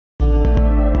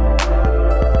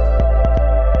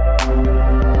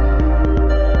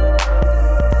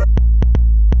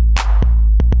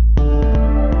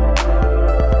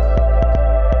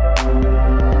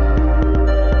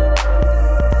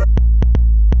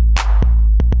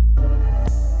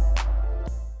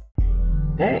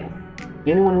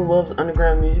anyone who loves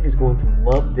underground music is going to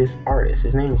love this artist.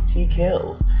 His name is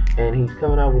T-Kells, and he's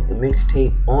coming out with the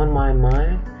mixtape On My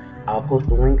Mind. I'll post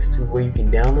the links to where you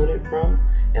can download it from,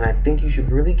 and I think you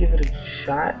should really give it a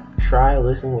shot, try,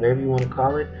 listen, whatever you want to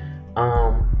call it.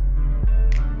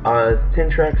 10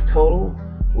 tracks total,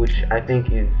 which I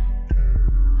think is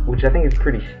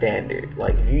pretty standard.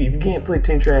 Like if you can't put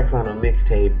 10 tracks on a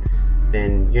mixtape,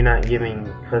 then you're not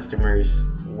giving customers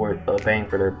worth a bang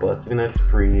for their bucks. Even though it's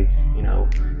free,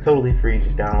 it's totally free.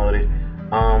 Just download it.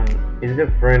 He's a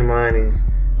good friend of mine.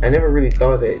 I never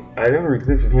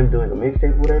resisted him doing a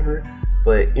mixtape or whatever.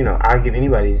 But I give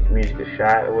anybody's music a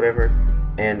shot or whatever.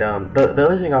 And the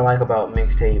other thing I like about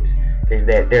mixtapes is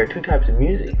that there are two types of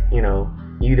music.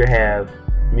 You either have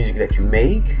music that you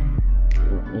make,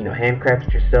 handcraft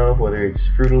it yourself, whether it's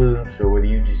Fruit Loops or whether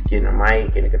you just get a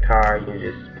mic and a guitar and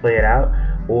you just play it out,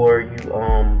 or you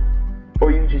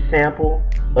just sample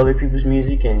other people's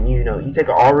music and you take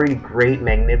an already great,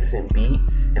 magnificent beat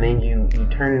and then you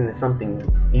turn it into something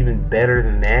even better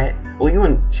than that. Well, you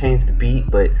wouldn't change the beat,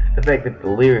 but the fact that the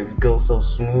lyrics go so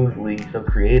smoothly, so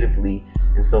creatively,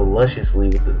 and so lusciously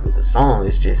with the song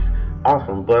is just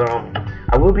awesome. But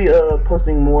I will be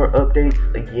posting more updates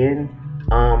again.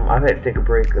 I've had to take a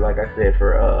break, like I said,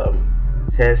 for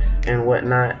tests and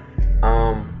whatnot.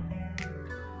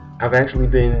 I've actually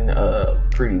been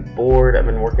pretty bored. I've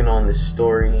been working on this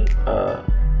story,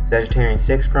 Sagittarian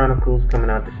Sex Chronicles, coming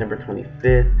out December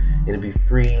 25th. It'll be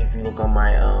free if you look on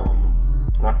my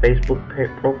my Facebook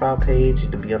profile page.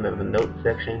 It'll be under the notes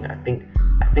section. I think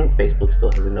Facebook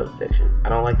still has a notes section. I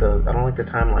don't like the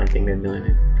timeline thing they're doing.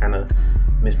 It kind of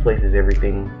misplaces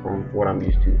everything from what I'm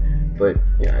used to. But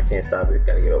I can't stop it.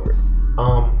 Gotta get over it.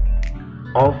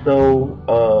 Also,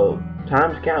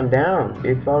 time's counting down.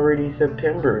 It's already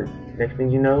September. Next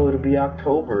thing you know, it'll be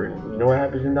October. And you know what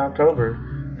happens in October?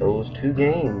 Those two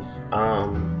games,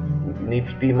 Need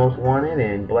for Speed Most Wanted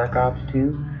and Black Ops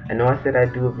 2. I know I said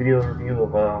I'd do a video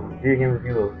game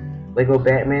review of Lego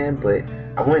Batman, but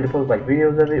I wanted to post like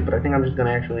videos of it. But I think I'm just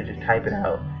gonna actually just type it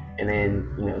out and then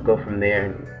go from there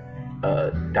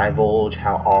and divulge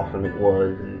how awesome it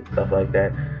was and stuff like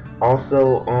that.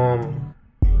 Also, I'm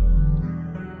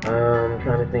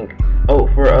trying to think. Oh,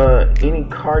 for any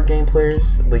card game players,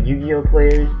 the Yu-Gi-Oh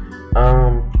players,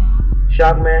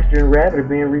 Shockmaster and Rabbit are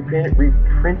being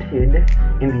reprinted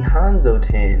in the Hanzo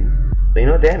tin. So you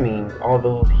know what that means? All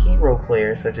those hero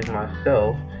players such as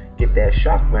myself get that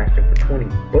Shockmaster for 20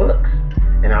 bucks.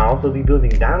 And I'll also be building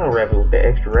Dino Rabbit with the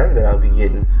extra rabbit that I'll be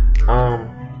getting.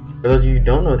 For those of you who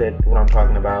don't know what I'm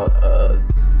talking about,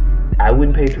 I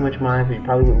wouldn't pay too much mind, so you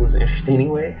probably would lose interest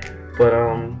anyway. But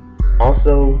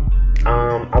also,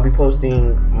 I'll be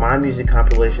posting my music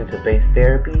compilation to Bass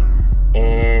Therapy,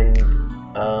 and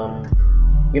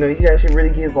you guys should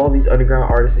really give all these underground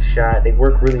artists a shot. They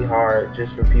work really hard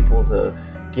just for people to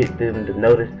get them to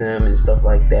notice them and stuff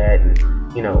like that. And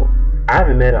I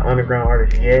haven't met an underground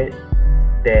artist yet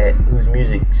whose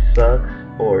music sucks,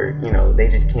 or they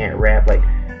just can't rap. Like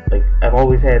I've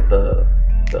always had the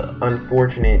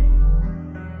unfortunate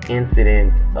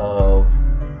incident of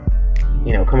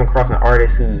come across an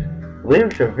artist whose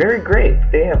lyrics are very great.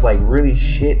 They have like really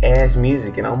shit ass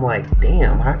music, and I'm like,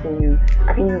 damn, how can you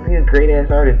be a great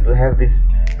ass artist but have this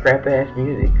crap ass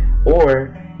music?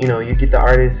 Or you get the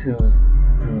artists who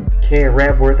can't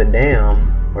rap worth a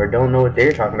damn, or don't know what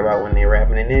they're talking about when they're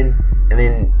rapping, and then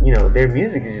their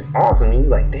music is just awesome, and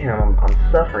you're like, damn,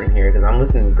 I'm suffering here because I'm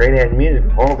listening to great ass music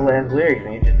with horrible ass lyrics,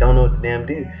 and you just don't know what to damn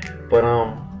do. But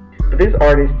this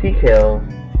artist T-Kells,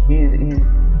 he's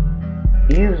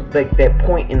like that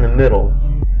point in the middle.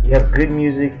 You have good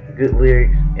music, good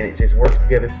lyrics, and it just works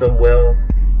together so well.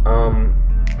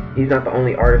 He's not the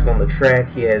only artist on the track.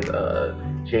 He has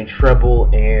J Treble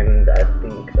and I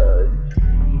think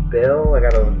Bell. I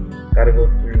gotta go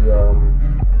through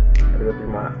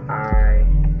my eye.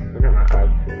 Not my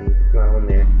iTunes. It's not on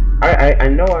there. I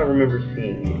know I remember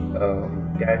seeing it.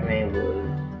 Guy's name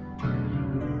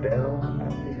was Bell. I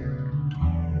think.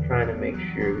 I'm trying to make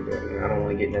sure that I don't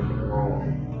want to get nothing wrong.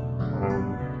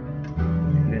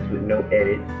 This with no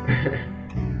edits.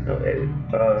 No edits.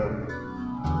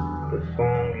 The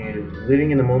song is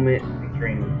Living in the Moment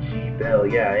featuring G Bell.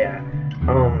 Yeah.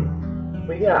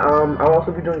 But yeah, I'll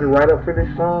also be doing a write-up for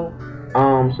this song,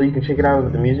 so you can check it out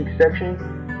with the music section.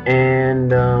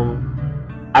 And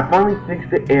I finally fixed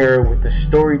the error with the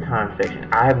story time section.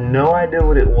 I have no idea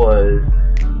what it was,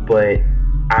 but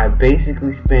I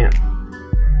basically spent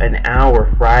an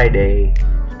hour Friday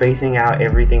spacing out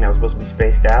everything that was supposed to be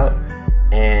spaced out,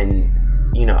 and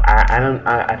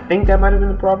I think that might have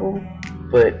been the problem.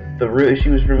 But the real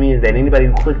issue is for me is that anybody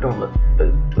who clicked on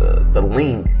the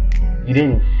link you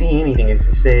didn't see anything. It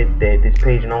just said that this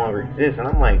page no longer exists, and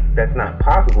I'm like, that's not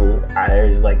possible.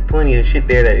 There's like plenty of shit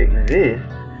there that exists,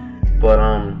 but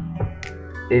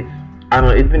it's, I don't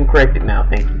know, it's been corrected now,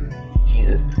 thank you,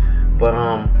 Jesus. But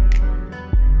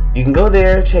you can go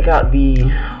there, check out the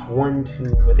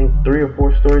 3 or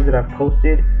 4 stories that I've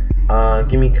posted.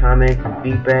 Give me comments and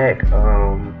feedback.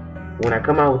 When I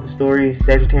come out with the story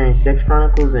Sagittarian Sex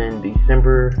Chronicles in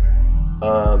December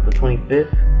the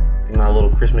 25th, my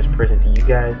little Christmas present to you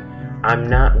guys, I'm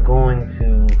not going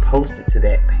to post it to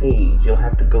that page. You'll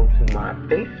have to go to my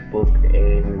Facebook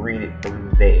and read it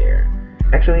from there.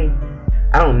 Actually,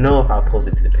 I don't know if I'll post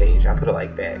it to the page. I'll put it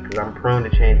like that because I'm prone to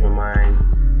change my mind.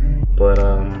 But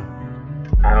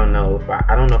I don't know if I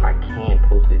can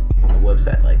post it on the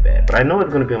website like that. But I know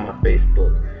it's gonna be on my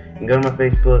Facebook. You can go to my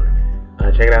Facebook,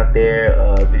 check it out there.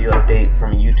 Video update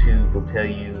from YouTube will tell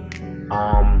you.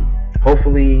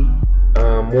 Hopefully,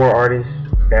 more artists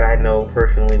that I know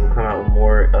personally will come out with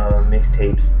more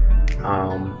mixtapes.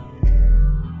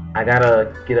 I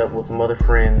gotta get up with some other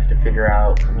friends to figure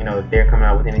out, if they're coming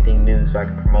out with anything new so I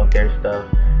can promote their stuff.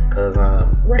 Cause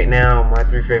right now, my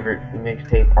 3 favorite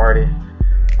mixtape artists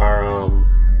are a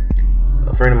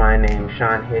friend of mine named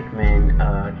Sean Hickman.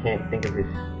 I can't think of his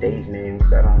stage name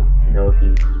because I don't know if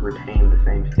he's retained the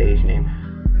same stage name.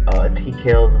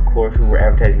 T-Kells, of course, who we're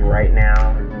advertising right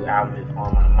now. His new album is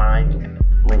On My Mind.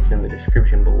 Links in the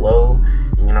description below.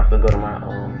 You can also go to my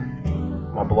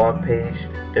my blog page,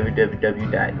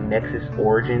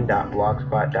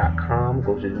 www.nexusorigin.blogspot.com.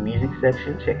 Go to the music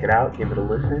section, check it out, give it a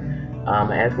listen.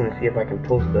 I'm asking to see if I can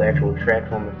post the actual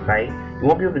tracks on the site. You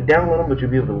won't be able to download them, but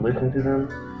you'll be able to listen to them,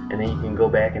 and then you can go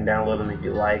back and download them if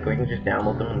you like, or you can just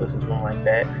download them and listen to them like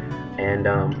that. And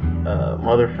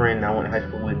my other friend I went to high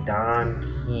school with, Don,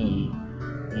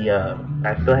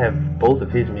 I still have both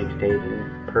of his mixtapes.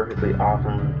 Perfectly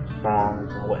awesome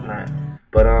songs and whatnot.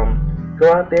 But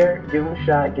go out there, give them a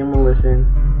shot, give them a listen.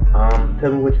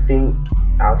 Tell me what you think.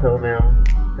 I'll tell them.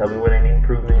 Tell me where they need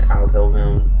improvement. I'll tell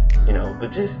them.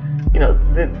 But just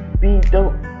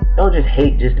don't just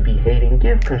hate just to be hating.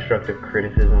 Give constructive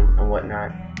criticism and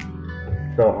whatnot.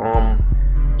 So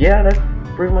yeah, that's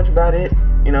pretty much about it.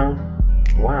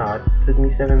 Wow, it took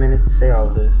me 7 minutes to say all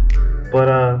of this. But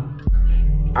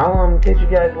I'll catch you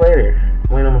guys later.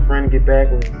 Waiting on my friend to get back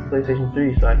with PlayStation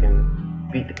 3 so I can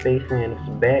beat the face in of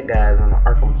some bad guys on the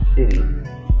Arkham City.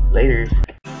 Laters.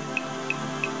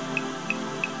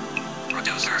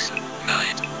 Producers.